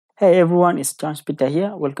Hey everyone, it's Peter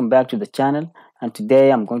here. Welcome back to the channel, and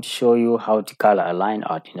today I'm going to show you how to color a line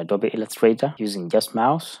art in Adobe Illustrator using just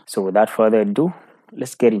mouse. So without further ado,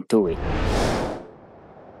 let's get into it.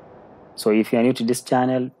 So if you're new to this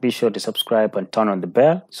channel, be sure to subscribe and turn on the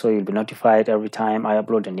bell so you'll be notified every time I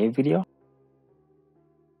upload a new video.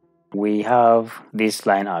 We have this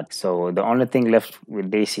line art, so the only thing left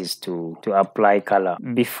with this is to apply color.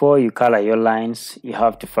 Before you color your lines, you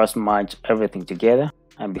have to first merge everything together.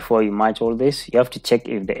 And before you merge all this, you have to check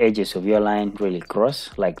if the edges of your line really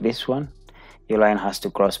cross, like this one. Your line has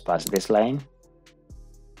to cross past this line.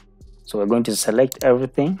 So we're going to select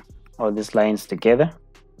everything, all these lines together,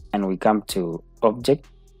 and we come to Object,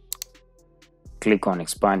 click on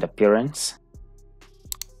Expand Appearance.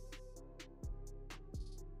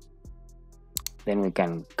 Then we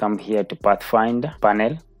can come here to Pathfinder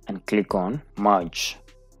panel and click on Merge.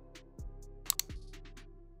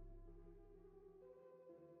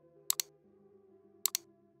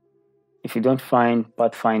 If you don't find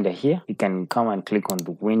Pathfinder here, you can come and click on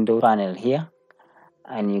the window panel here,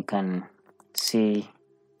 and you can see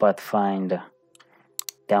Pathfinder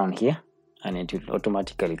down here, and it will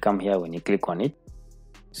automatically come here when you click on it.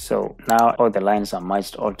 So now all the lines are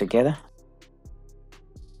merged all together.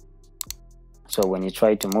 So when you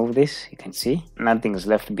try to move this, you can see nothing is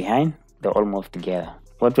left behind, they're all moved together.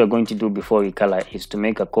 What we're going to do before we color is to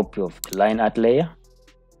make a copy of the line art layer.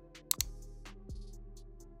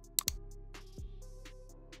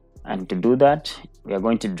 And to do that, we are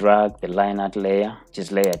going to drag the line art layer, which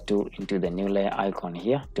is layer 2, into the new layer icon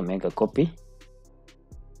here to make a copy.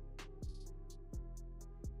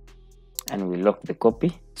 And we lock the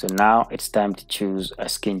copy. So now it's time to choose a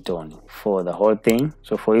skin tone for the whole thing.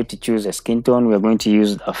 So for you to choose a skin tone, we are going to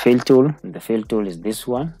use a fill tool. The fill tool is this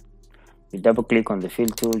one. We double click on the fill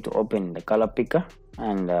tool to open the color picker,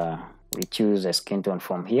 and we choose a skin tone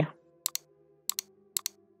from here.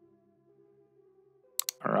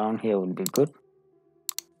 Around here would be good.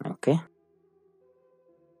 Okay,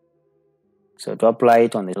 so to apply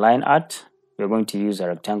it on the line art, we're going to use a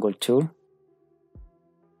rectangle tool,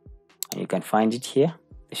 and you can find it here.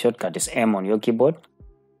 The shortcut is M on your keyboard.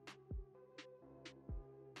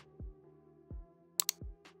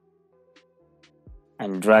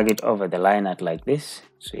 And drag it over the line art like this,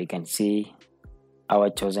 so you can see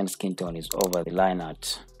our chosen skin tone is over the line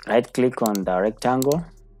art. Right click on the rectangle,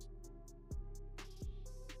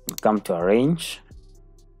 come to Arrange,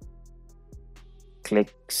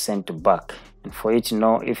 click Send to Back. And for you to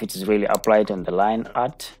know if it is really applied on the line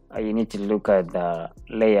art, you need to look at the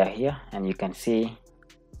layer here, and you can see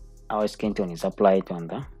our skin tone is applied on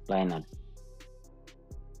the line art.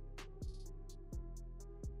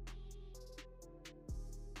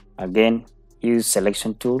 Again, use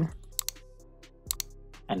Selection tool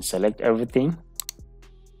and select everything.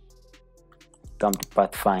 Come to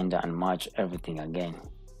Pathfinder and merge everything again.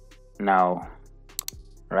 Now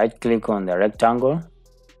right click on the rectangle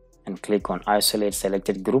and click on Isolate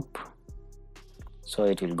Selected Group, so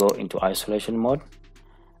it will go into isolation mode.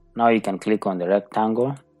 Now you can click on the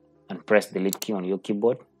rectangle and press the Delete key on your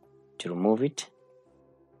keyboard to remove it.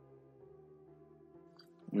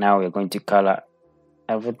 Now we're going to color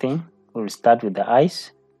everything. We'll start with the eyes.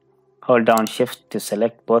 Hold down Shift to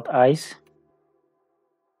select both eyes.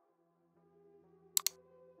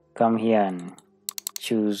 Come here and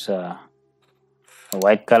choose a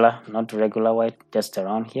white color, not regular white, just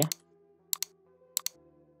around here.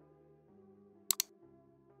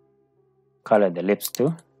 Color the lips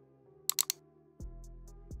too.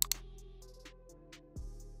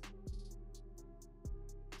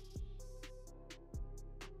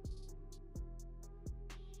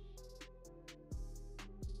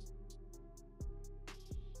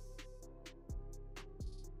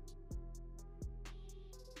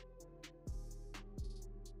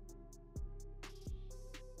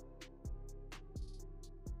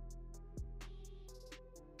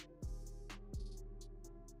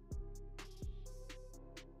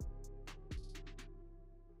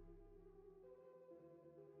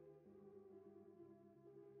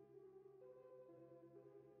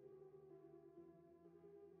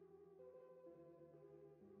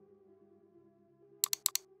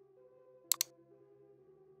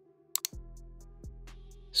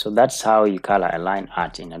 So that's how you color a line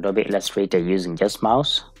art in Adobe Illustrator using just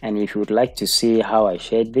mouse. And if you would like to see how I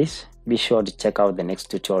shade this, be sure to check out the next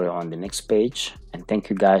tutorial on the next page. And thank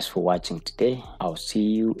you guys for watching today. I'll see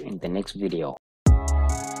you in the next video.